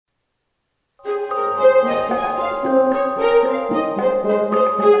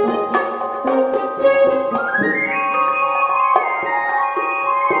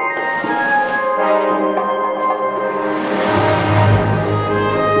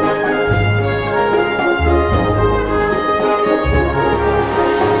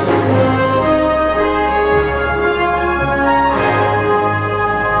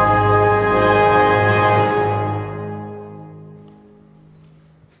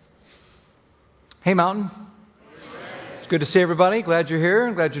Hey, Mountain. It's good to see everybody. Glad you're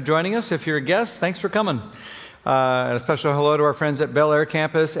here. Glad you're joining us. If you're a guest, thanks for coming. And a special hello to our friends at Bel Air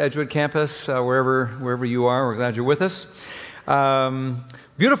campus, Edgewood campus, wherever you are. We're glad you're with us.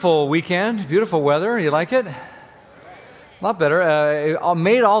 Beautiful weekend, beautiful weather. You like it? A lot better.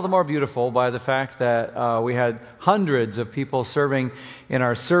 Made all the more beautiful by the fact that we had hundreds of people serving in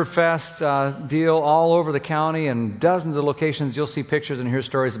our Serve Fest deal all over the county and dozens of locations. You'll see pictures and hear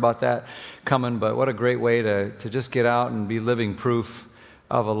stories about that coming. But what a great way to just get out and be living proof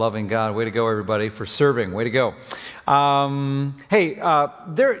of a loving God. Way to go, everybody, for serving. Way to go.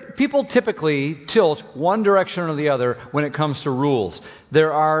 People typically tilt one direction or the other when it comes to rules.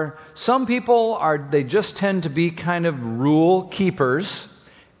 There are some people they just tend to be kind of rule keepers,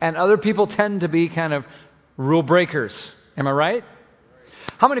 and other people tend to be kind of rule breakers. Am I right?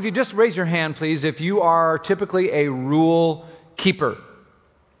 How many of you, just raise your hand, please, if you are typically a rule keeper?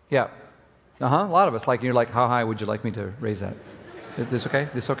 Yeah. A lot of us. You're like, how high would you like me to raise that? Is this okay?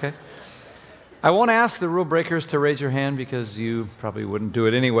 This okay? I won't ask the rule breakers to raise your hand because you probably wouldn't do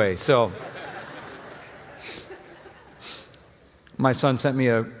it anyway. So, my son sent me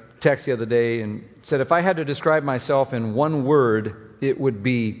a text the other day and said, if I had to describe myself in one word, it would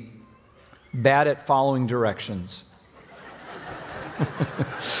be bad at following directions.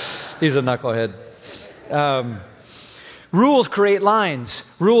 He's a knucklehead. Rules create lines.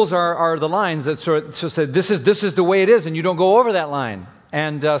 Rules are the lines that say this is the way it is, and you don't go over that line.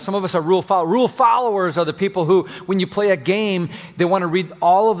 And some of us are rule followers. Rule followers are the people who, when you play a game, they want to read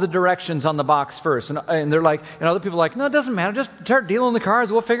all of the directions on the box first. And they're like, and other people are like, no, it doesn't matter. Just start dealing the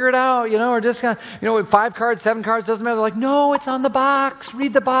cards. We'll figure it out. Or just kind of, 5 cards, 7 cards, doesn't matter. They're like, no, it's on the box.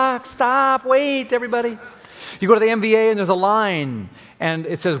 Read the box. Stop. Wait, everybody. You go to the MVA and there's a line, and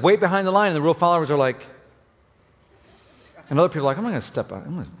it says wait behind the line, and the rule followers are like. And other people are like, I'm going to step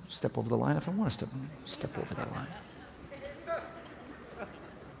over the line if I want to step over that line.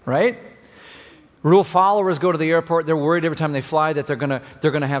 Right? Rule followers go to the airport. They're worried every time they fly that they're going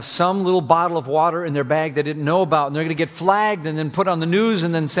to have some little bottle of water in their bag they didn't know about, and they're going to get flagged and then put on the news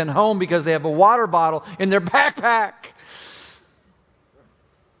and then sent home because they have a water bottle in their backpack.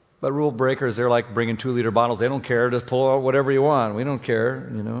 But rule breakers, they're like bringing 2-liter bottles. They don't care. Just pull out whatever you want. We don't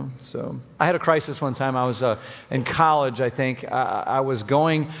care, So I had a crisis one time. I was in college, I think. I was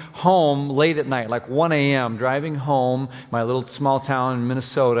going home late at night, like 1 a.m., driving home, my little small town in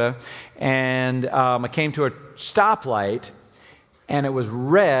Minnesota. And I came to a stoplight, and it was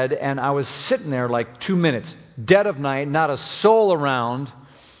red, and I was sitting there like 2 minutes, dead of night, not a soul around.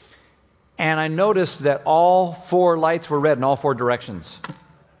 And I noticed that all 4 lights were red in all 4 directions.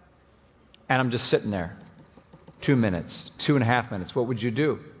 And I'm just sitting there. 2 minutes, 2.5 minutes. What would you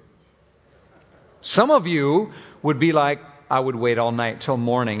do? Some of you would be like, I would wait all night till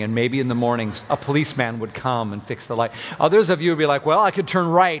morning, and maybe in the mornings a policeman would come and fix the light. Others of you would be like, well, I could turn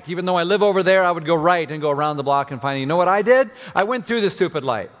right. Even though I live over there, I would go right and go around the block and find, you know what I did? I went through the stupid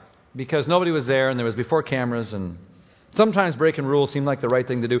light because nobody was there and there was before cameras, and sometimes breaking rules seemed like the right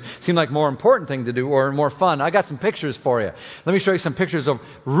thing to do, seemed like more important thing to do or more fun. I got some pictures for you. Let me show you some pictures of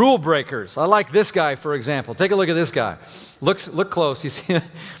rule breakers. I like this guy, for example. Take a look at this guy. Look close. You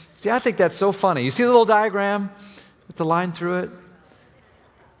see, I think that's so funny. You see the little diagram with the line through it?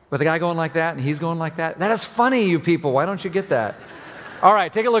 With the guy going like that and he's going like that? That is funny, you people. Why don't you get that? All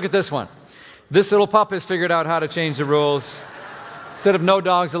right, take a look at this one. This little pup has figured out how to change the rules. Instead of no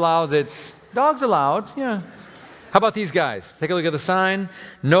dogs allowed, it's dogs allowed. Yeah. How about these guys? Take a look at the sign.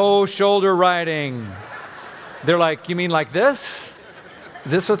 No shoulder riding. They're like, you mean like this?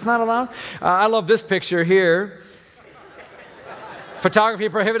 Is this what's not allowed? I love this picture here. Photography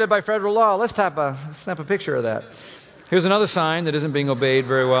prohibited by federal law. Let's snap a picture of that. Here's another sign that isn't being obeyed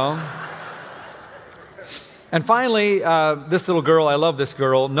very well. And finally, this little girl, I love this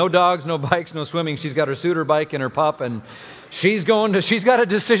girl. No dogs, no bikes, no swimming. She's got her scooter bike and her pup, and she's got a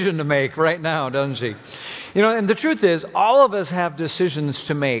decision to make right now, doesn't she? And the truth is, all of us have decisions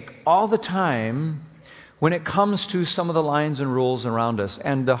to make all the time when it comes to some of the lines and rules around us.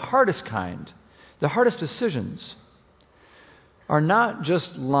 And the hardest decisions are not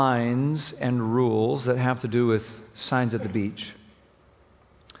just lines and rules that have to do with signs at the beach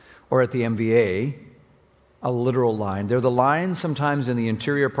or at the MVA, a literal line. They're the lines sometimes in the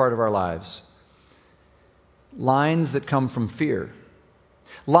interior part of our lives. Lines that come from fear.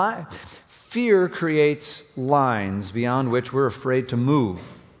 Fear creates lines beyond which we're afraid to move.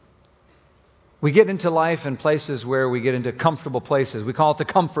 We get into life in places where we get into comfortable places. We call it the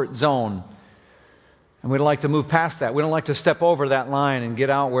comfort zone. And we don't like to move past that. We don't like to step over that line and get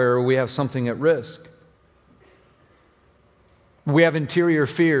out where we have something at risk. We have interior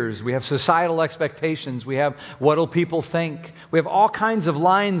fears. We have societal expectations. We have what'll people think. We have all kinds of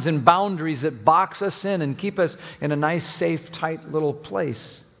lines and boundaries that box us in and keep us in a nice, safe, tight little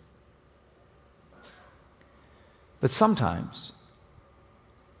place. But sometimes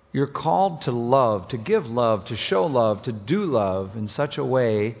you're called to love, to give love, to show love, to do love in such a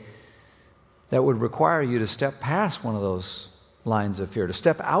way that would require you to step past one of those lines of fear, to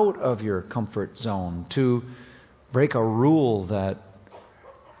step out of your comfort zone, to break a rule that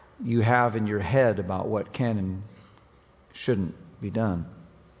you have in your head about what can and shouldn't be done.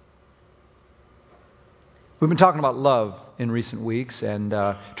 We've been talking about love in recent weeks and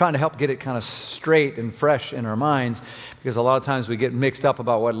trying to help get it kind of straight and fresh in our minds, because a lot of times we get mixed up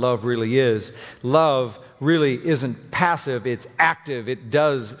about what love really is. Love really isn't passive, it's active, it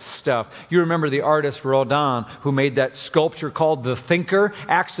does stuff. You remember the artist Rodin, who made that sculpture called The Thinker?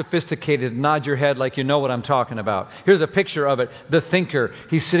 Act sophisticated, nod your head like you know what I'm talking about. Here's a picture of it, The Thinker.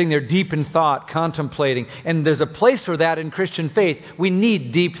 He's sitting there deep in thought, contemplating, and there's a place for that in Christian faith. We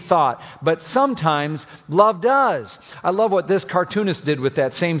need deep thought, but sometimes love does. I love what this cartoonist did with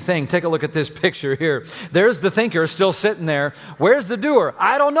that same thing. Take a look at this picture here. There's the thinker still sitting there. Where's the doer?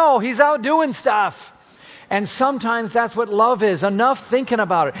 I don't know. He's out doing stuff. And sometimes that's what love is. Enough thinking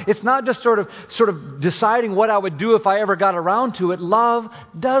about it. It's not just sort of deciding what I would do if I ever got around to it. Love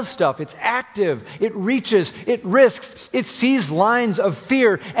does stuff. It's active. It reaches. It risks. It sees lines of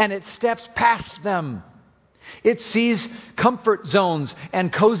fear and it steps past them. It sees comfort zones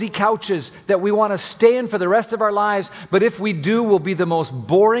and cozy couches that we want to stay in for the rest of our lives. But if we do, we'll be the most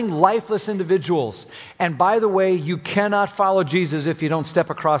boring, lifeless individuals. And by the way, you cannot follow Jesus if you don't step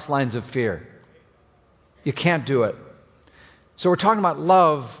across lines of fear. You can't do it. So we're talking about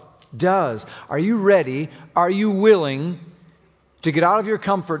love does. Are you ready? Are you willing to get out of your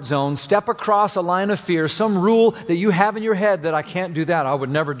comfort zone, step across a line of fear, some rule that you have in your head that I can't do that, I would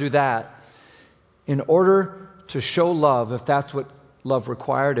never do that, in order to show love, if that's what love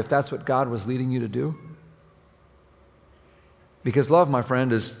required, if that's what God was leading you to do? Because love, my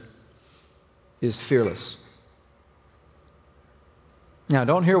friend, is fearless. Now,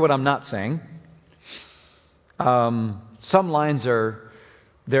 don't hear what I'm not saying. Some lines are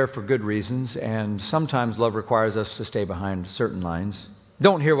there for good reasons, and sometimes love requires us to stay behind certain lines.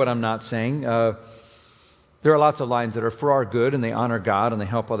 Don't hear what I'm not saying. There are lots of lines that are for our good, and they honor God, and they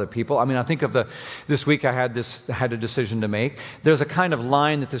help other people. I mean, I think of this week I had a decision to make. There's a kind of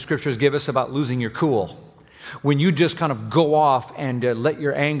line that the Scriptures give us about losing your cool. When you just kind of go off and let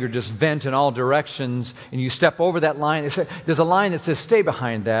your anger just vent in all directions, and you step over that line. There's a line that says, stay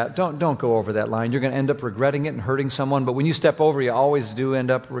behind that. Don't go over that line. You're going to end up regretting it and hurting someone. But when you step over, you always do end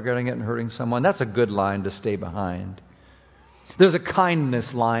up regretting it and hurting someone. That's a good line to stay behind. There's a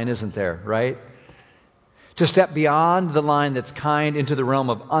kindness line, isn't there, right? To step beyond the line that's kind into the realm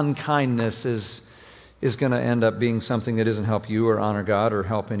of unkindness is going to end up being something that doesn't help you or honor God or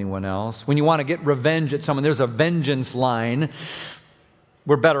help anyone else. When you want to get revenge at someone, there's a vengeance line.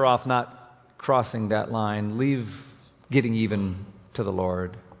 We're better off not crossing that line. Leave getting even to the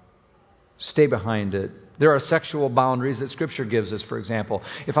Lord. Stay behind it. There are sexual boundaries that Scripture gives us, for example.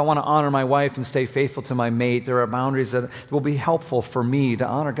 If I want to honor my wife and stay faithful to my mate, there are boundaries that will be helpful for me to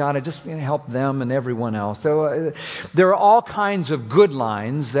honor God and just help them and everyone else. So there are all kinds of good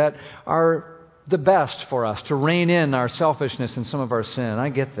lines that are the best for us to rein in our selfishness and some of our sin. I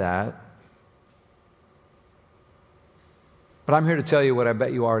get that. But I'm here to tell you what I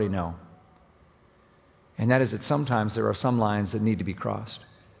bet you already know. And that is that sometimes there are some lines that need to be crossed.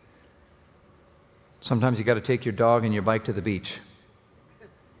 Sometimes you got to take your dog and your bike to the beach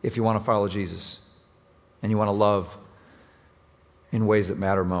if you want to follow Jesus and you want to love in ways that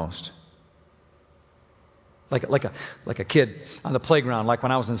matter most. Like a kid on the playground. Like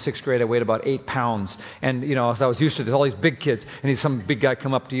when I was in 6th grade, I weighed about 8 pounds. And, as I was used to this, all these big kids. And some big guy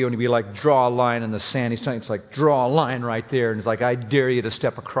come up to you and he'd be like, draw a line in the sand. He's telling you, it's like, draw a line right there. And it's like, I dare you to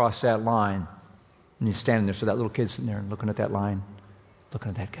step across that line. And he's standing there. So that little kid's sitting there and looking at that line.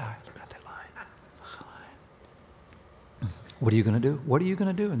 Looking at that guy. Looking at that line. What are you going to do? What are you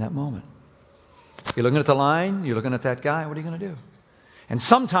going to do in that moment? You're looking at the line. You're looking at that guy. What are you going to do? And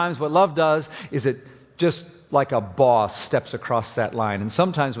sometimes what love does is it just like a boss steps across that line. And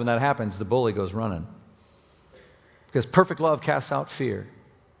sometimes when that happens, the bully goes running. Because perfect love casts out fear.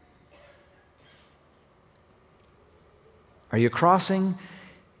 Are you crossing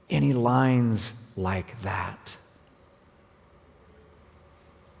any lines like that?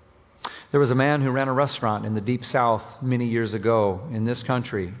 There was a man who ran a restaurant in the Deep South many years ago in this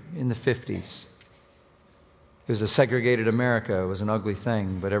country, in the 50s. It was a segregated America. It was an ugly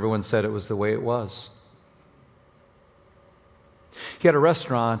thing, but everyone said it was the way it was. He had a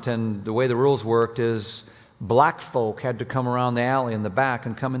restaurant, and the way the rules worked is black folk had to come around the alley in the back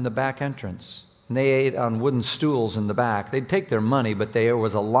and come in the back entrance. And they ate on wooden stools in the back. They'd take their money, but there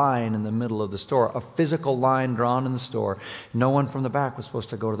was a line in the middle of the store, a physical line drawn in the store. No one from the back was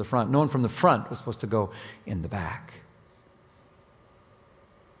supposed to go to the front. No one from the front was supposed to go in the back.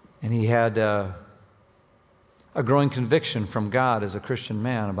 And he had a growing conviction from God as a Christian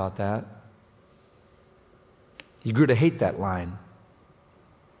man about that. He grew to hate that line.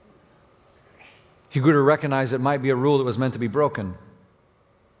 He grew to recognize it might be a rule that was meant to be broken.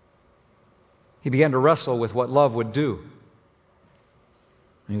 He began to wrestle with what love would do.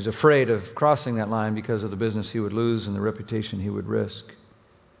 And he was afraid of crossing that line because of the business he would lose and the reputation he would risk.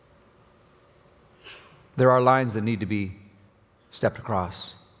 There are lines that need to be stepped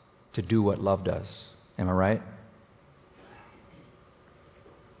across to do what love does. Am I right?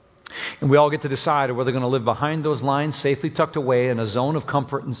 And we all get to decide whether we're going to live behind those lines, safely tucked away in a zone of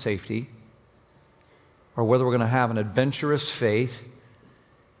comfort and safety, or whether we're going to have an adventurous faith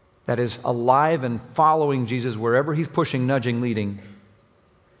that is alive and following Jesus wherever He's pushing, nudging, leading.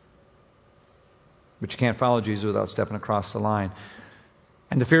 But you can't follow Jesus without stepping across the line.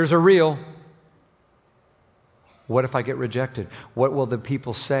 And the fears are real. What if I get rejected? What will the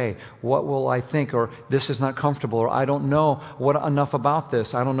people say? What will I think? Or this is not comfortable. Or I don't know enough about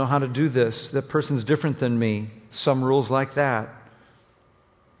this. I don't know how to do this. That person's different than me. Some rules like that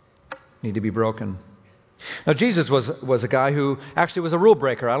need to be broken. Now, Jesus was a guy who actually was a rule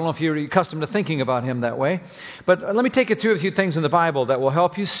breaker. I don't know if you're accustomed to thinking about him that way. But let me take you through a few things in the Bible that will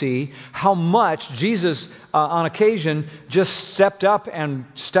help you see how much Jesus, on occasion, just stepped up and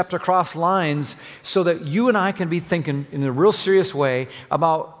stepped across lines so that you and I can be thinking in a real serious way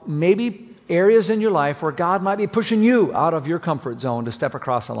about maybe areas in your life where God might be pushing you out of your comfort zone to step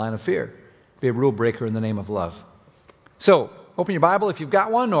across a line of fear. Be a rule breaker in the name of love. So, open your Bible if you've got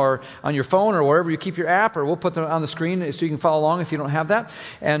one, or on your phone, or wherever you keep your app, or we'll put them on the screen so you can follow along if you don't have that.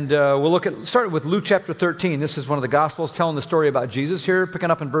 And we'll start with Luke chapter 13. This is one of the Gospels telling the story about Jesus here. Picking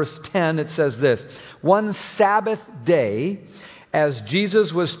up in verse 10, it says this: One Sabbath day, as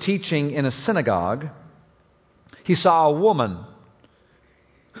Jesus was teaching in a synagogue, he saw a woman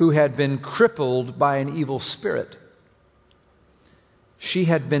who had been crippled by an evil spirit. She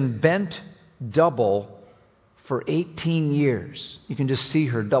had been bent double for 18 years. You can just see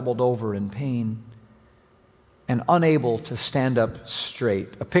her doubled over in pain and unable to stand up straight.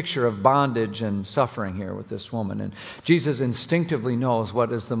 A picture of bondage and suffering here with this woman. And Jesus instinctively knows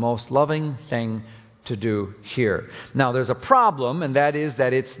what is the most loving thing to do here. Now, there's a problem, and that is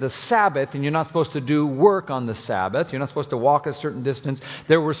that it's the Sabbath, and you're not supposed to do work on the Sabbath. You're not supposed to walk a certain distance.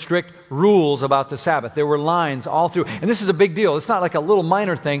 There were strict rules about the Sabbath. There were lines all through. And this is a big deal. It's not like a little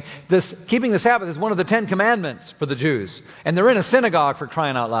minor thing. Keeping the Sabbath is one of the 10 commandments for the Jews. And they're in a synagogue, for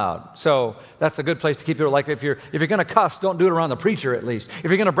crying out loud. So that's a good place to keep it. Like if you're going to cuss, don't do it around the preacher at least.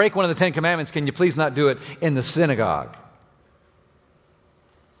 If you're going to break one of the 10 commandments, can you please not do it in the synagogue?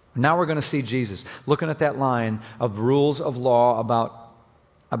 Now we're going to see Jesus looking at that line of rules of law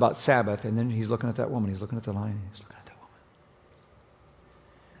about Sabbath, and then he's looking at that woman. He's looking at the line. He's looking at that woman.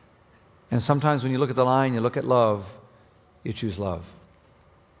 And sometimes when you look at the line, you look at love, you choose love.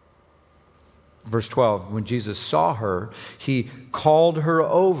 Verse 12, when Jesus saw her, he called her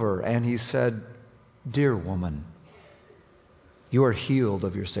over and he said, "Dear woman, you are healed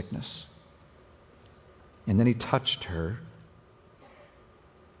of your sickness." And then he touched her.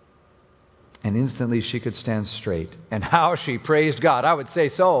 And instantly she could stand straight. And how she praised God. I would say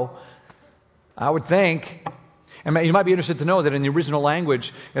so. I would think. And you might be interested to know that in the original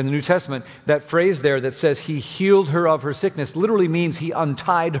language in the New Testament, that phrase there that says he healed her of her sickness literally means he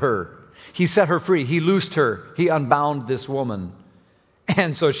untied her. He set her free. He loosed her. He unbound this woman.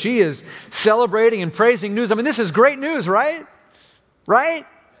 And so she is celebrating and praising news. I mean, this is great news, right? Right?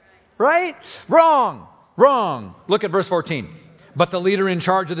 Right? Wrong. Wrong. Look at verse 14. But the leader in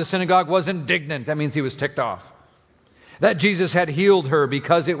charge of the synagogue was indignant. That means he was ticked off. That Jesus had healed her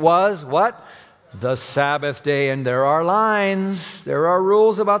because it was, what? The Sabbath day. And there are lines. There are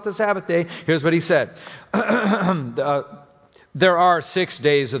rules about the Sabbath day. Here's what he said. There are 6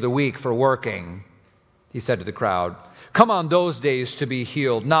 days of the week for working, he said to the crowd. Come on those days to be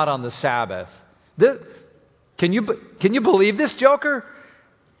healed, not on the Sabbath. Can you believe this, joker?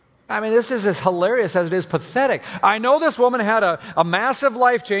 I mean, this is as hilarious as it is pathetic. I know this woman had a massive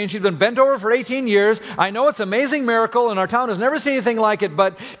life change. She's been bent over for 18 years. I know it's an amazing miracle, and our town has never seen anything like it,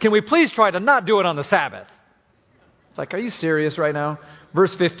 but can we please try to not do it on the Sabbath? It's like, are you serious right now?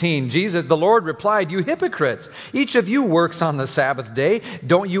 Verse 15, the Lord replied, "You hypocrites, each of you works on the Sabbath day.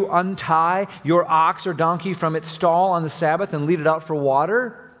 Don't you untie your ox or donkey from its stall on the Sabbath and lead it out for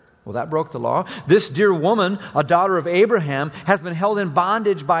water?" Well, that broke the law. "This dear woman, a daughter of Abraham, has been held in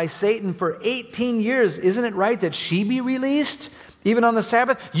bondage by Satan for 18 years. Isn't it right that she be released, even on the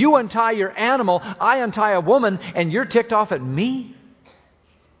Sabbath? You untie your animal, I untie a woman, and you're ticked off at me?"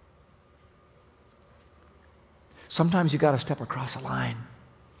 Sometimes you got to step across a line.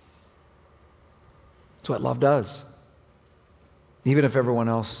 That's what love does. Even if everyone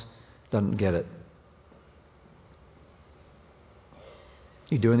else doesn't get it.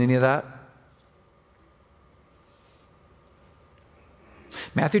 You doing any of that?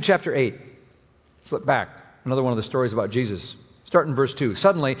 Matthew chapter 8. Flip back. Another one of the stories about Jesus. Start in verse 2.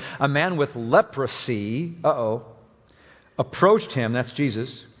 "Suddenly, a man with leprosy, approached him," that's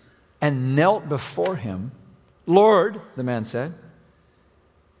Jesus, "and knelt before him. 'Lord,' the man said,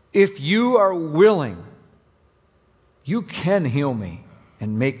 'if you are willing, you can heal me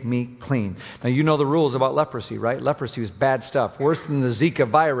and make me clean.'" Now, you know the rules about leprosy, right? Leprosy is bad stuff. Worse than the Zika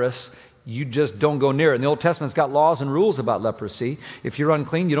virus. You just don't go near it. And the Old Testament's got laws and rules about leprosy. If you're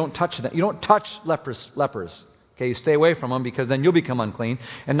unclean, you don't touch that. You don't touch lepers. Okay, you stay away from them because then you'll become unclean.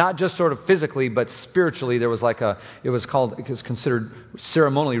 And not just sort of physically, but spiritually. There was it was considered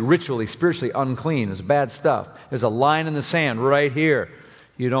ceremonially, ritually, spiritually unclean. It's bad stuff. There's a line in the sand right here.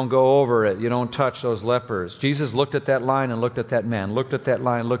 You don't go over it. You don't touch those lepers. Jesus looked at that line and looked at that man. Looked at that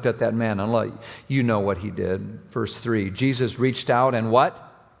line, looked at that man. And you know what he did. Verse 3. Jesus reached out and what?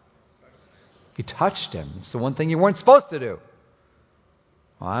 He touched him. It's the one thing you weren't supposed to do.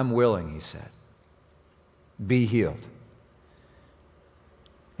 "Well, I'm willing," he said. "Be healed."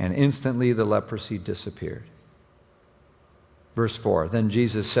 And instantly the leprosy disappeared. Verse 4. "Then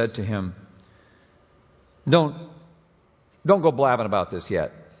Jesus said to him," Don't go blabbing about this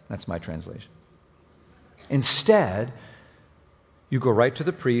yet. That's my translation. "Instead, you go right to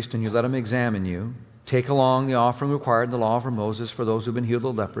the priest and you let him examine you. Take along the offering required in the law of Moses for those who've been healed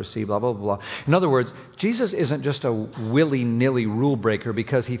of leprosy," blah, blah, blah. In other words, Jesus isn't just a willy-nilly rule breaker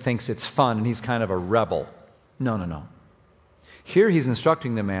because he thinks it's fun and he's kind of a rebel. No. Here he's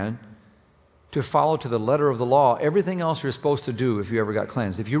instructing the man to follow to the letter of the law everything else you're supposed to do if you ever got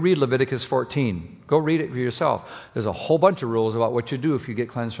cleansed. If you read Leviticus 14, go read it for yourself. There's a whole bunch of rules about what you do if you get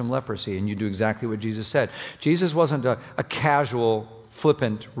cleansed from leprosy, and you do exactly what Jesus said. Jesus wasn't a casual,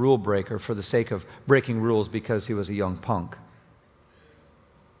 flippant rule breaker for the sake of breaking rules because he was a young punk.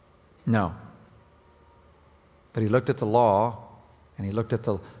 No. But he looked at the law, and he looked at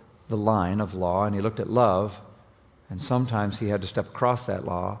the line of law, and he looked at love, and sometimes he had to step across that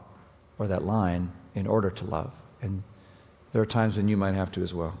law or that line in order to love. And there are times when you might have to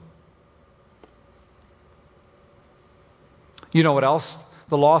as well. You know what else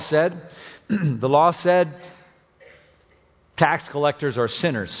the law said? The law said tax collectors are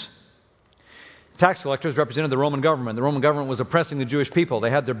sinners. Tax collectors represented the Roman government. The Roman government was oppressing the Jewish people. They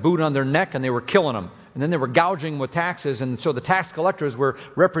had their boot on their neck and they were killing them. And then they were gouging with taxes. And so the tax collectors were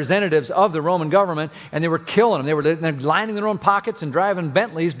representatives of the Roman government and they were killing them. They were lining their own pockets and driving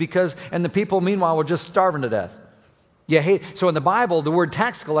Bentleys and the people, meanwhile, were just starving to death. So in the Bible, the word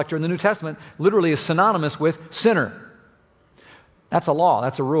tax collector in the New Testament literally is synonymous with sinner. That's a law.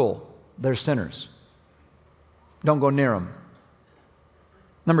 That's a rule. They're sinners. Don't go near them.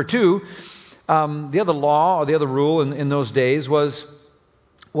 Number two, the other law or the other rule in those days was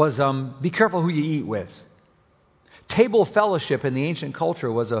be careful who you eat with. Table fellowship in the ancient culture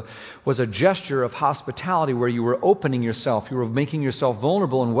was a gesture of hospitality where you were opening yourself, you were making yourself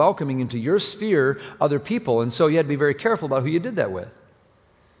vulnerable and welcoming into your sphere other people. And so you had to be very careful about who you did that with.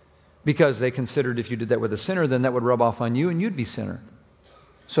 Because they considered if you did that with a sinner, then that would rub off on you and you'd be sinner.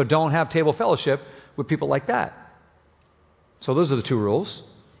 So don't have table fellowship with people like that. So those are the two rules.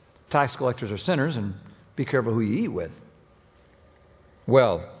 Tax collectors are sinners, and be careful who you eat with.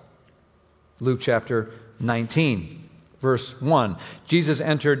 Well, Luke chapter 19, verse 1. Jesus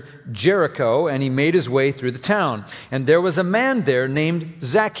entered Jericho, and he made his way through the town. And there was a man there named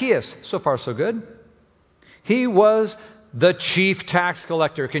Zacchaeus. So far, so good. He was the chief tax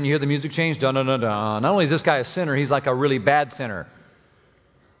collector. Can you hear the music change? Dun, dun, dun, dun. Not only is this guy a sinner, he's like a really bad sinner.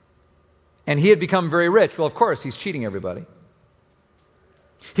 And he had become very rich. Well, of course, he's cheating everybody.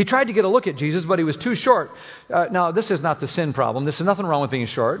 He tried to get a look at Jesus, but he was too short. Now, this is not the sin problem. There's nothing wrong with being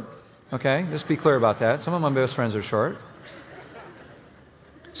short. Okay? Just be clear about that. Some of my best friends are short.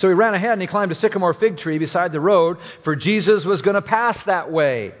 So he ran ahead and he climbed a sycamore fig tree beside the road, for Jesus was going to pass that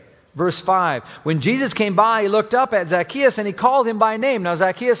way. Verse 5. When Jesus came by, he looked up at Zacchaeus and he called him by name. Now,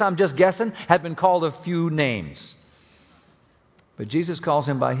 Zacchaeus, I'm just guessing, had been called a few names. But Jesus calls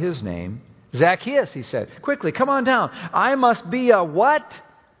him by his name. Zacchaeus, he said, quickly, come on down. I must be a what?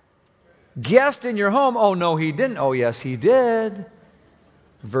 Guest in your home. Oh, no, he didn't. Oh, yes, he did.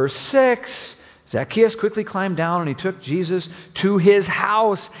 Verse 6, Zacchaeus quickly climbed down and he took Jesus to his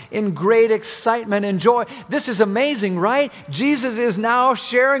house in great excitement and joy. This is amazing, right? Jesus is now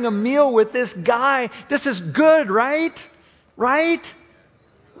sharing a meal with this guy. This is good, right? Right?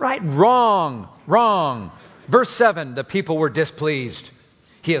 Right? Wrong. Verse 7, the people were displeased.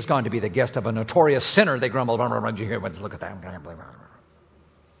 He has gone to be the guest of a notorious sinner, they grumbled. Look at that.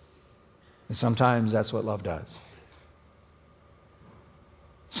 And sometimes that's what love does.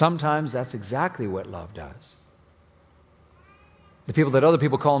 Sometimes that's exactly what love does. The people that other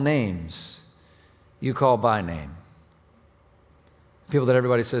people call names, you call by name. People that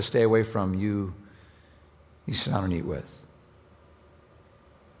everybody says stay away from, you sit down and eat with.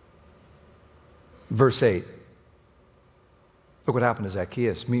 Verse 8. Look what happened to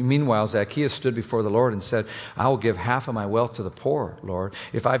Zacchaeus. Meanwhile, Zacchaeus stood before the Lord and said, I will give half of my wealth to the poor, Lord.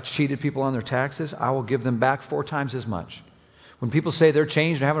 If I've cheated people on their taxes, I will give them back 4 times as much. When people say they're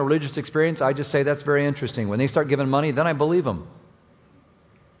changed and having a religious experience, I just say that's very interesting. When they start giving money, then I believe them.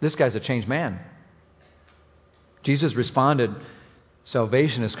 This guy's a changed man. Jesus responded,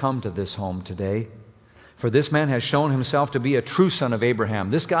 salvation has come to this home today. For this man has shown himself to be a true son of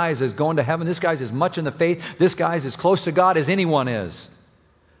Abraham. This guy is going to heaven. This guy is as much in the faith. This guy is as close to God as anyone is.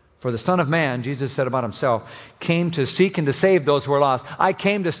 For the Son of Man, Jesus said about himself, came to seek and to save those who are lost. I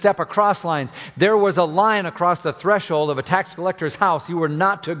came to step across lines. There was a line across the threshold of a tax collector's house. You were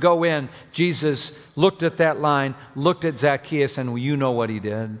not to go in. Jesus looked at that line, looked at Zacchaeus, and you know what he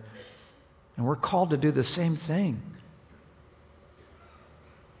did. And we're called to do the same thing.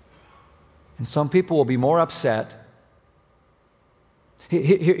 And some people will be more upset.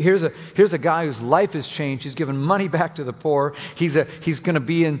 Here's a guy whose life has changed. He's given money back to the poor. He's going to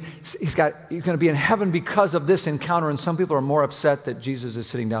be in heaven because of this encounter. And some people are more upset that Jesus is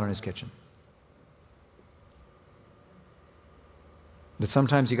sitting down in his kitchen. But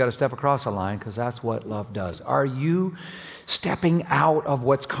sometimes you got to step across a line because that's what love does. Are you stepping out of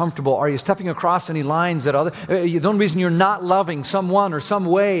what's comfortable? Are you stepping across any lines that the only reason you're not loving someone or some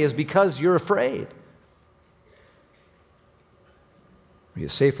way is because you're afraid? Are you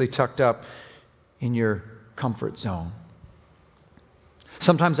safely tucked up in your comfort zone?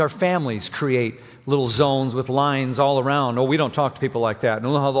 Sometimes our families create little zones with lines all around. Oh, we don't talk to people like that. I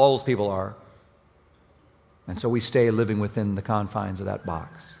don't know how those people are. And so we stay living within the confines of that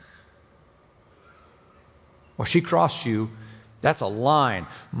box. Well, she crossed you. That's a line.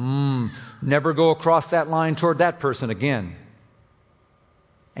 Never go across that line toward that person again.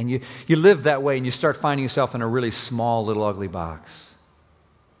 And you live that way and you start finding yourself in a really small, little, ugly box.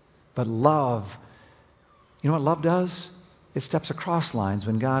 But love, you know what love does? It steps across lines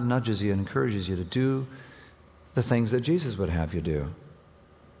when God nudges you and encourages you to do the things that Jesus would have you do.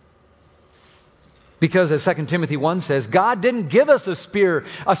 Because as 2 Timothy 1 says, God didn't give us a spirit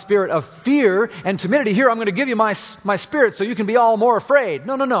of fear and timidity. Here, I'm going to give you my spirit so you can be all more afraid.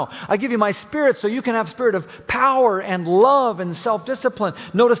 No. I give you my spirit so you can have spirit of power and love and self-discipline.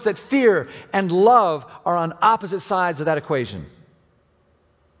 Notice that fear and love are on opposite sides of that equation.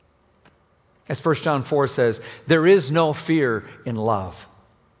 As 1 John 4 says, there is no fear in love.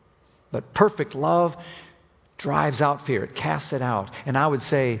 But perfect love drives out fear. It casts it out. And I would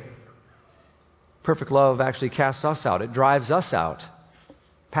say, perfect love actually casts us out. It drives us out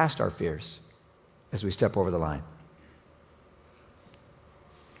past our fears as we step over the line.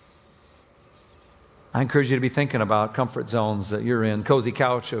 I encourage you to be thinking about comfort zones that you're in, cozy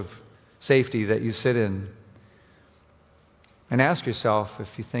couch of safety that you sit in. And ask yourself if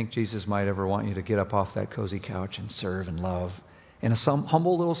you think Jesus might ever want you to get up off that cozy couch and serve and love in some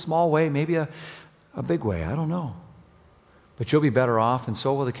humble little small way, maybe a big way, I don't know. But you'll be better off, and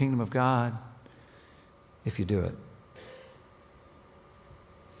so will the kingdom of God, if you do it.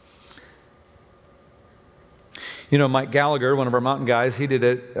 You know, Mike Gallagher, one of our mountain guys, he did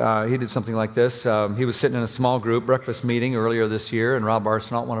it. He did something like this. He was sitting in a small group breakfast meeting earlier this year, and Rob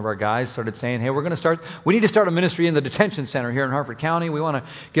Arsenault, one of our guys, started saying, "Hey, we need to start a ministry in the detention center here in Harford County. We want to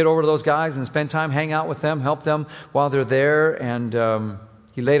get over to those guys and spend time, hang out with them, help them while they're there." And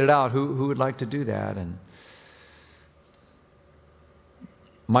he laid it out. Who would like to do that? And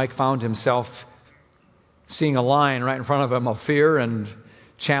Mike found himself seeing a line right in front of him of fear and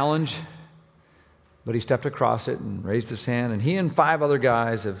challenge. But he stepped across it and raised his hand. And he and 5 other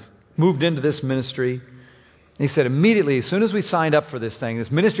guys have moved into this ministry. And he said, immediately, as soon as we signed up for this thing, this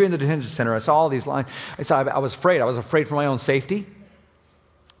ministry in the detention center, I saw all these lines. I was afraid. I was afraid for my own safety.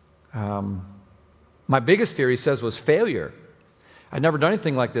 My biggest fear, he says, was failure. I'd never done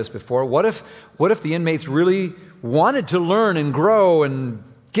anything like this before. What if the inmates really wanted to learn and grow and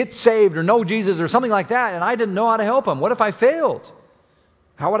get saved or know Jesus or something like that, and I didn't know how to help them? What if I failed?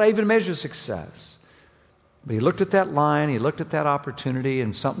 How would I even measure success? But he looked at that line, he looked at that opportunity,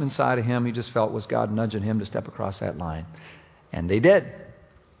 and something inside of him he just felt was God nudging him to step across that line. And they did.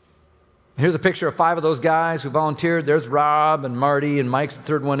 Here's a picture of 5 of those guys who volunteered. There's Rob and Marty, and Mike's the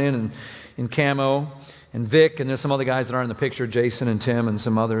third one in camo, and Vic, and there's some other guys that aren't in the picture, Jason and Tim and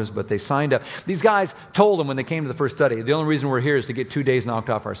some others, but they signed up. These guys told them when they came to the first study, the only reason we're here is to get 2 days knocked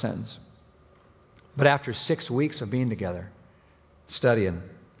off our sentence. But after 6 weeks of being together, studying,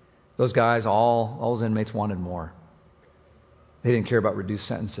 those guys, all those inmates wanted more. They didn't care about reduced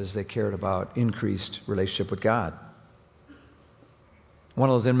sentences. They cared about increased relationship with God. One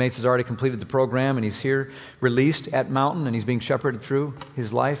of those inmates has already completed the program, and he's here released at Mountain, and he's being shepherded through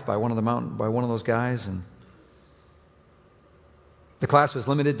his life by one of those guys. And the class was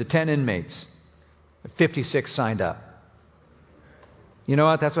limited to 10 inmates. 56 signed up. You know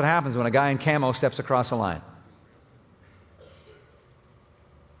what? That's what happens when a guy in camo steps across a line.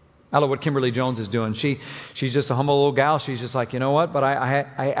 I love what Kimberly Jones is doing. She's just a humble little gal. She's just like, you know what? But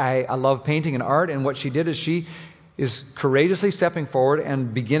I love painting and art. And what she did is she is courageously stepping forward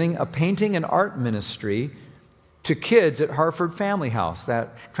and beginning a painting and art ministry to kids at Harford Family House, that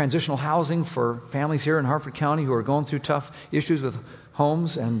transitional housing for families here in Harford County who are going through tough issues with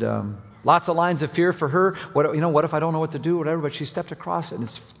homes, and lots of lines of fear for her. What if I don't know what to do, whatever? But she stepped across it, and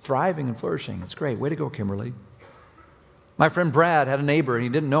it's thriving and flourishing. It's great. Way to go, Kimberly. My friend Brad had a neighbor, and he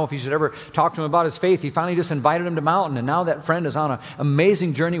didn't know if he should ever talk to him about his faith. He finally just invited him to Mountain, and now that friend is on an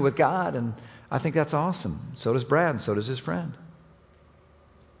amazing journey with God, and I think that's awesome. So does Brad, and so does his friend.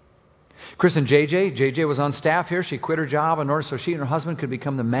 Chris and JJ was on staff here. She quit her job in order so she and her husband could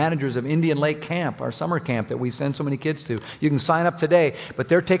become the managers of Indian Lake Camp, our summer camp that we send so many kids to. You can sign up today, but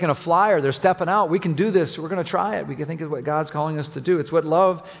they're taking a flyer. They're stepping out. We can do this. We're going to try it. We can think it's what God's calling us to do. It's what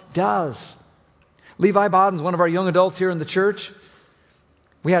love does. Levi Bodden's one of our young adults here in the church.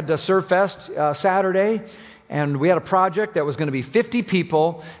 We had Serve Fest Saturday, and we had a project that was going to be 50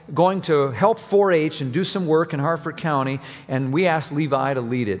 people going to help 4-H and do some work in Harford County, and we asked Levi to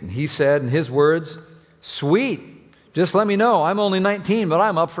lead it. And he said in his words, "Sweet, just let me know. I'm only 19, but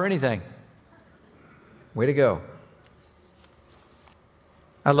I'm up for anything." Way to go.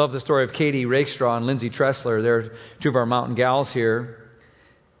 I love the story of Katie Rakestraw and Lindsay Tressler. They're 2 of our mountain gals here.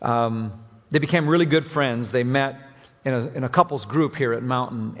 They became really good friends. They met in a couples group here at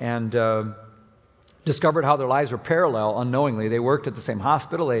Mountain and discovered how their lives were parallel unknowingly. They worked at the same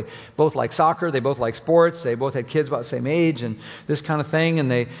hospital. They both like soccer. They both like sports. They both had kids about the same age and this kind of thing. And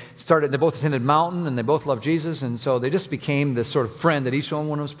they both attended Mountain, and they both loved Jesus. And so they just became this sort of friend that each one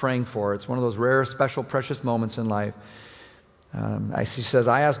was praying for. It's one of those rare, special, precious moments in life. She says,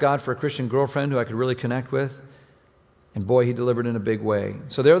 I asked God for a Christian girlfriend who I could really connect with. And boy, He delivered in a big way.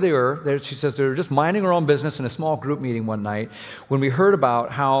 So there they were. She says they were just minding their own business in a small group meeting one night when we heard about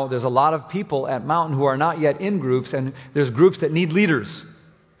how there's a lot of people at Mountain who are not yet in groups, and there's groups that need leaders.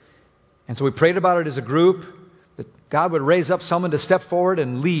 And so we prayed about it as a group, that God would raise up someone to step forward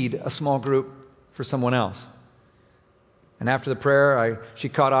and lead a small group for someone else. And after the prayer, she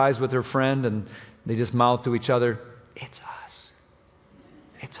caught eyes with her friend, and they just mouthed to each other, "It's us.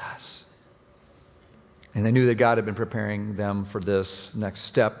 It's us." And they knew that God had been preparing them for this next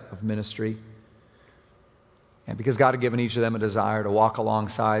step of ministry. And because God had given each of them a desire to walk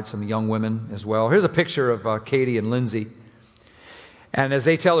alongside some young women as well. Here's a picture of Katie and Lindsay. And as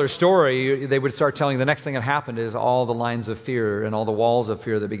they tell their story, they would start telling the next thing that happened is all the lines of fear and all the walls of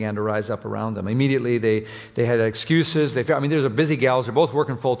fear that began to rise up around them. Immediately they had excuses. There's a busy gals. They're both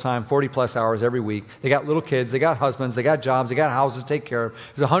working full time, 40 plus hours every week. They got little kids. They got husbands. They got jobs. They got houses to take care of.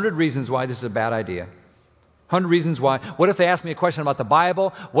 There's 100 reasons why this is a bad idea. 100 reasons why. What if they ask me a question about the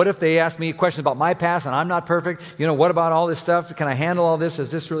Bible? What if they ask me a question about my past and I'm not perfect? What about all this stuff? Can I handle all this? Is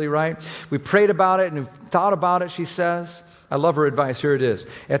this really right? We prayed about it and thought about it, she says. I love her advice. Here it is.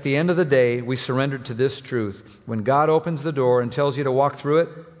 At the end of the day, we surrendered to this truth. When God opens the door and tells you to walk through it,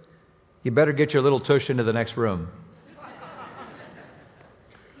 you better get your little tush into the next room.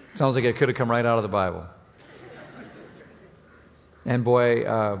 Sounds like it could have come right out of the Bible. And boy,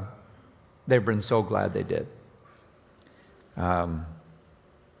 they've been so glad they did.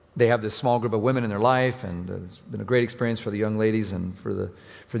 They have this small group of women in their life, and it's been a great experience for the young ladies and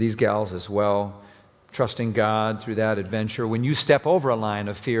for these gals as well. Trusting God through that adventure. When you step over a line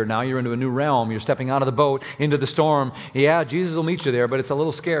of fear, now you're into a new realm. You're stepping out of the boat into the storm. Yeah, Jesus will meet you there, but it's a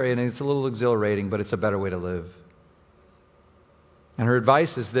little scary and it's a little exhilarating, but it's a better way to live. And her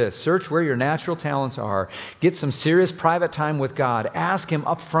advice is this: search where your natural talents are. Get some serious private time with God. Ask Him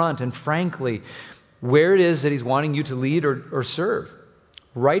up front and frankly where it is that He's wanting you to lead or serve.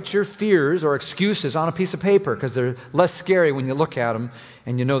 Write your fears or excuses on a piece of paper, because they're less scary when you look at them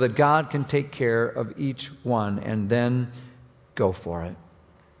and you know that God can take care of each one, and then go for it.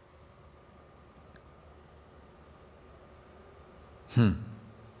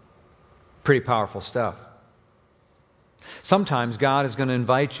 Pretty powerful stuff. Sometimes God is going to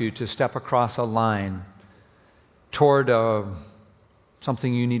invite you to step across a line toward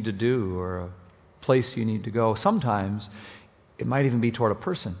something you need to do or a place you need to go. Sometimes it might even be toward a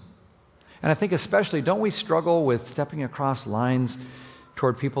person. And I think especially, don't we struggle with stepping across lines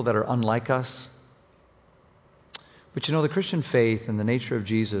toward people that are unlike us? But you know, the Christian faith and the nature of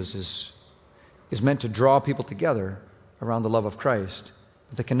Jesus is meant to draw people together around the love of Christ.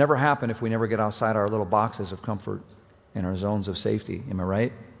 But that can never happen if we never get outside our little boxes of comfort and our zones of safety. Am I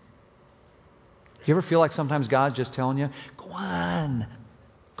right? You ever feel like sometimes God's just telling you, go on,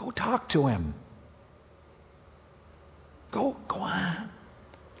 go talk to Him. Go on.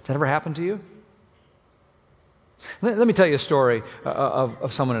 Has that ever happened to you? Let me tell you a story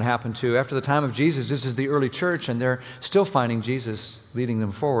of someone it happened to. After the time of Jesus, this is the early church, and they're still finding Jesus leading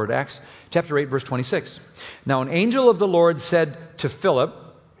them forward. Acts chapter 8, verse 26. Now an angel of the Lord said to Philip,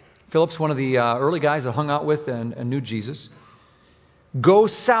 Philip's one of the early guys that hung out with and knew Jesus, go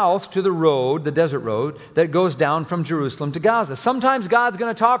south to the road, the desert road, that goes down from Jerusalem to Gaza. Sometimes God's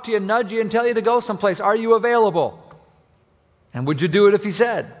going to talk to you, nudge you, and tell you to go someplace. Are you available? And would you do it if He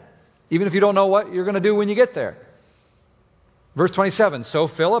said? Even if you don't know what you're going to do when you get there. Verse 27, so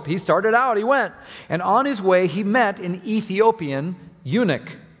Philip, he started out, he went. And on his way, he met an Ethiopian eunuch,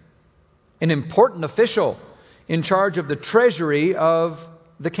 an important official in charge of the treasury of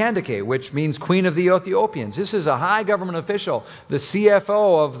the Kandake, which means Queen of the Ethiopians. This is a high government official, the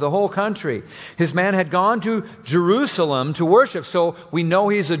CFO of the whole country. His man had gone to Jerusalem to worship, so we know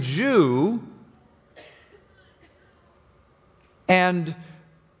he's a Jew. And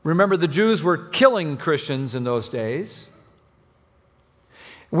remember, the Jews were killing Christians in those days.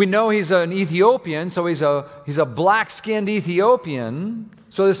 We know he's an Ethiopian, so he's a black-skinned Ethiopian.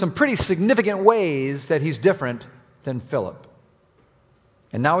 So there's some pretty significant ways that he's different than Philip.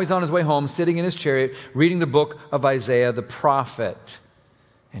 And now he's on his way home, sitting in his chariot, reading the book of Isaiah the prophet.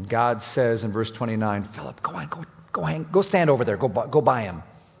 And God says in verse 29, Philip, go stand over there. Go by him.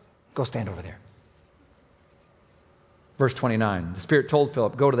 Go stand over there. Verse 29, the Spirit told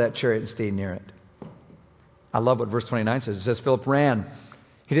Philip, go to that chariot and stay near it. I love what verse 29 says. It says Philip ran.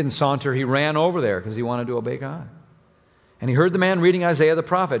 He didn't saunter, he ran over there because he wanted to obey God. And he heard the man reading Isaiah the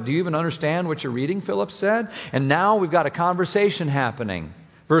prophet. Do you even understand what you're reading? Philip said. And now we've got a conversation happening.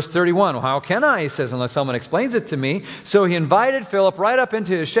 Verse 31, well, how can I, he says, unless someone explains it to me. So he invited Philip right up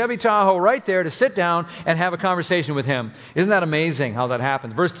into his Chevy Tahoe right there to sit down and have a conversation with him. Isn't that amazing how that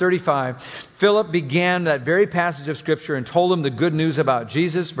happens? Verse 35, Philip began that very passage of Scripture and told him the good news about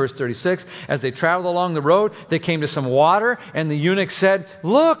Jesus. Verse 36, as they traveled along the road, they came to some water, and the eunuch said,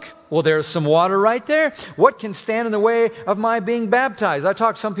 look, well, there's some water right there. What can stand in the way of my being baptized? I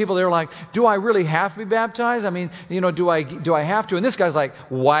talk to some people, they're like, do I really have to be baptized? I mean, do I have to? And this guy's like,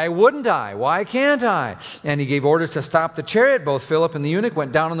 why wouldn't I? Why can't I? And he gave orders to stop the chariot. Both Philip and the eunuch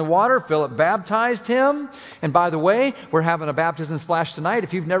went down in the water. Philip baptized him. And by the way, we're having a baptism splash tonight.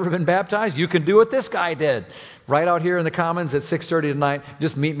 If you've never been baptized, you can do what this guy did. Right out here in the Commons at 6:30 tonight.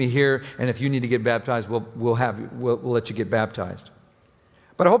 Just meet me here, and if you need to get baptized, we'll let you get baptized.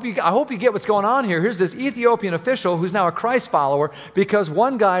 But I hope you get what's going on here. Here's this Ethiopian official who's now a Christ follower because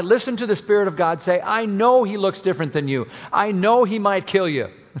one guy listened to the Spirit of God say, I know he looks different than you. I know he might kill you.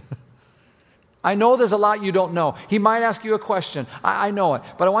 I know there's a lot you don't know. He might ask you a question. I know it.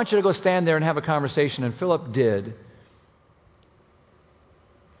 But I want you to go stand there and have a conversation. And Philip did.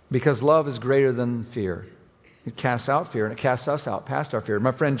 Because love is greater than fear. It casts out fear, and it casts us out past our fear.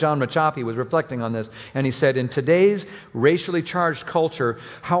 My friend John Machapi was reflecting on this, and he said, in today's racially charged culture,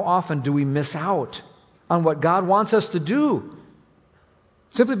 how often do we miss out on what God wants us to do?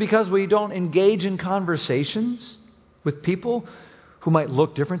 Simply because we don't engage in conversations with people who might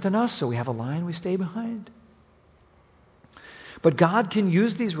look different than us, so we have a line we stay behind. But God can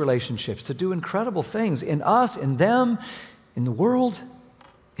use these relationships to do incredible things in us, in them, in the world,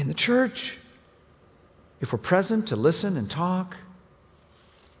 in the church. If we're present to listen and talk.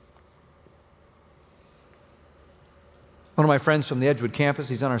 One of my friends from the Edgewood campus,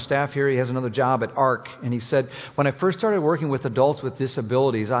 he's on our staff here. He has another job at ARC. And he said, when I first started working with adults with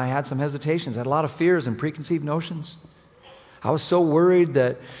disabilities, I had some hesitations. I had a lot of fears and preconceived notions. I was so worried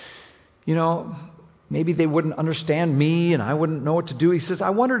that, maybe they wouldn't understand me and I wouldn't know what to do. He says,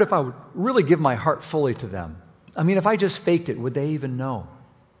 I wondered if I would really give my heart fully to them. I mean, if I just faked it, would they even know?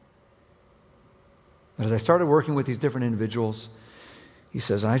 But as I started working with these different individuals, he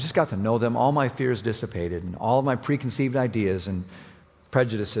says, I just got to know them. All my fears dissipated, and all of my preconceived ideas and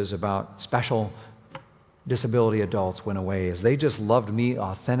prejudices about special disability adults went away as they just loved me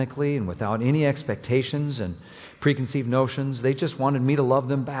authentically and without any expectations and preconceived notions. They just wanted me to love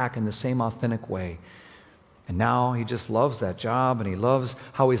them back in the same authentic way. And now he just loves that job, and he loves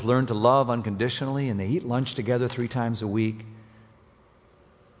how he's learned to love unconditionally, and they eat lunch together 3 times a week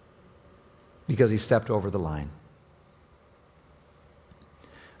because he stepped over the line.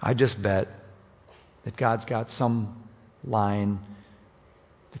 I just bet that God's got some line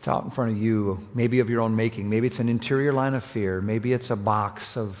that's out in front of you, maybe of your own making. Maybe it's an interior line of fear. Maybe it's a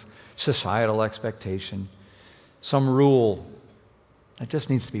box of societal expectation. Some rule that just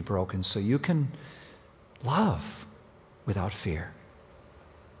needs to be broken so you can love without fear.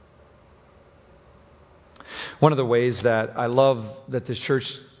 One of the ways that I love that this church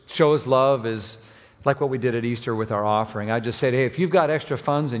shows love is like what we did at Easter with our offering. I just said, hey, if you've got extra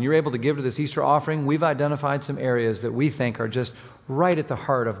funds and you're able to give to this Easter offering, we've identified some areas that we think are just right at the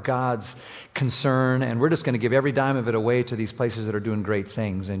heart of God's concern, and we're just going to give every dime of it away to these places that are doing great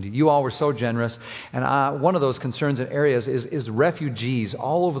things. And you all were so generous. And one of those concerns and areas is refugees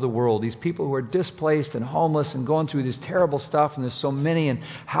all over the world, these people who are displaced and homeless and going through this terrible stuff, and there's so many, and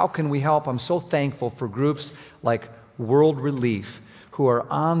how can we help? I'm so thankful for groups like World Relief, who are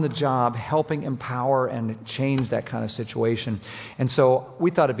on the job helping empower and change that kind of situation. And so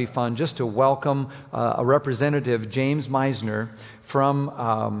we thought it'd be fun just to welcome a representative, James Meisner, from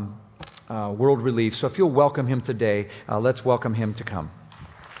World Relief. So if you'll welcome him today, let's welcome him to come.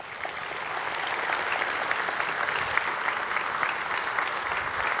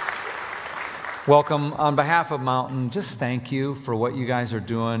 Welcome. On behalf of Mountain, just thank you for what you guys are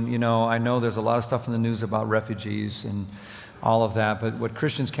doing. You know, I know there's a lot of stuff in the news about refugees and all of that, but what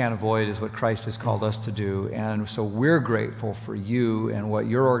Christians can't avoid is what Christ has called us to do. And so we're grateful for you and what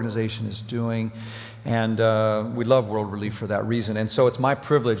your organization is doing. And we love World Relief for that reason. And so it's my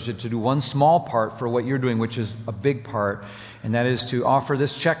privilege to do one small part for what you're doing, which is a big part. And that is to offer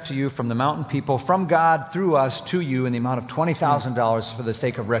this check to you from the Mountain people, from God through us to you in the amount of $20,000 for the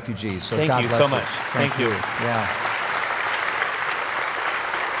sake of refugees. So Thank God you bless so much. Thank you. Yeah.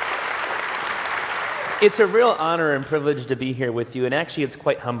 It's a real honor and privilege to be here with you, and actually it's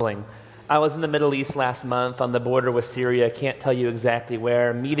quite humbling. I was in the Middle East last month on the border with Syria, can't tell you exactly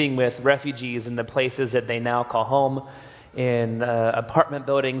where, meeting with refugees in the places that they now call home, in apartment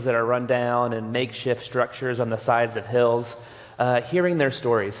buildings that are run down and makeshift structures on the sides of hills, hearing their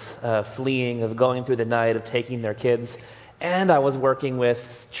stories, fleeing, of going through the night, of taking their kids. And I was working with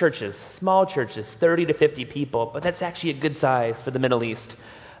churches, small churches, 30 to 50 people, but that's actually a good size for the Middle East.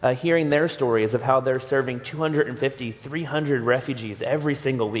 Hearing their stories of how they're serving 250, 300 refugees every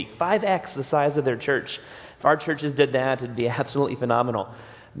single week, 5x the size of their church. If our churches did that, it'd be absolutely phenomenal.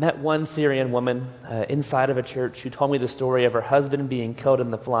 Met one Syrian woman inside of a church who told me the story of her husband being killed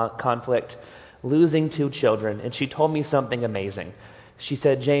in the conflict, losing 2 children, and she told me something amazing. She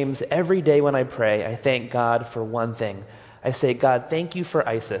said, James, every day when I pray, I thank God for one thing. I say, God, thank you for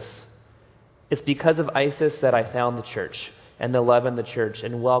ISIS. It's because of ISIS that I found the church and the love in the church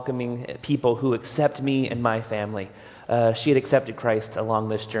and welcoming people who accept me and my family. She had accepted Christ along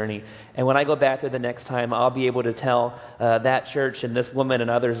this journey. And when I go back there the next time, I'll be able to tell that church and this woman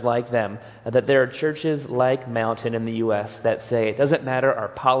and others like them that there are churches like Mountain in the U.S. that say it doesn't matter our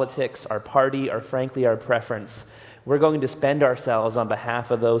politics, our party, or frankly our preference. We're going to spend ourselves on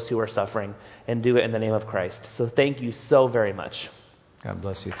behalf of those who are suffering and do it in the name of Christ. So thank you so very much. God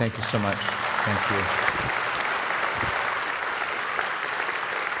bless you. Thank you so much. Thank you.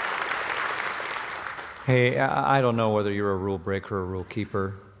 Hey, I don't know whether you're a rule breaker or a rule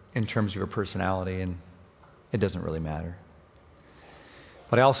keeper in terms of your personality, and it doesn't really matter.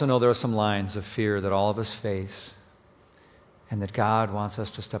 But I also know there are some lines of fear that all of us face, and that God wants us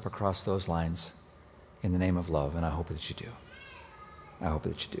to step across those lines in the name of love, and I hope that you do. I hope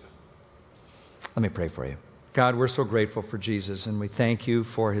that you do. Let me pray for you. God, we're so grateful for Jesus, and we thank you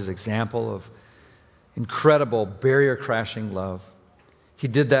for his example of incredible barrier-crashing love. He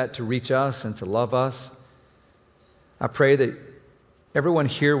did that to reach us and to love us. I pray that everyone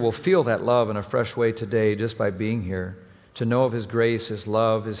here will feel that love in a fresh way today just by being here, to know of his grace, his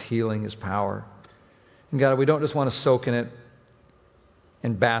love, his healing, his power. And God, we don't just want to soak in it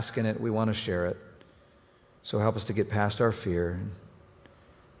and bask in it. We want to share it. So help us to get past our fear.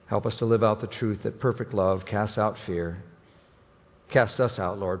 Help us to live out the truth that perfect love casts out fear. Cast us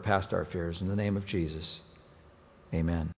out, Lord, past our fears. In the name of Jesus, amen.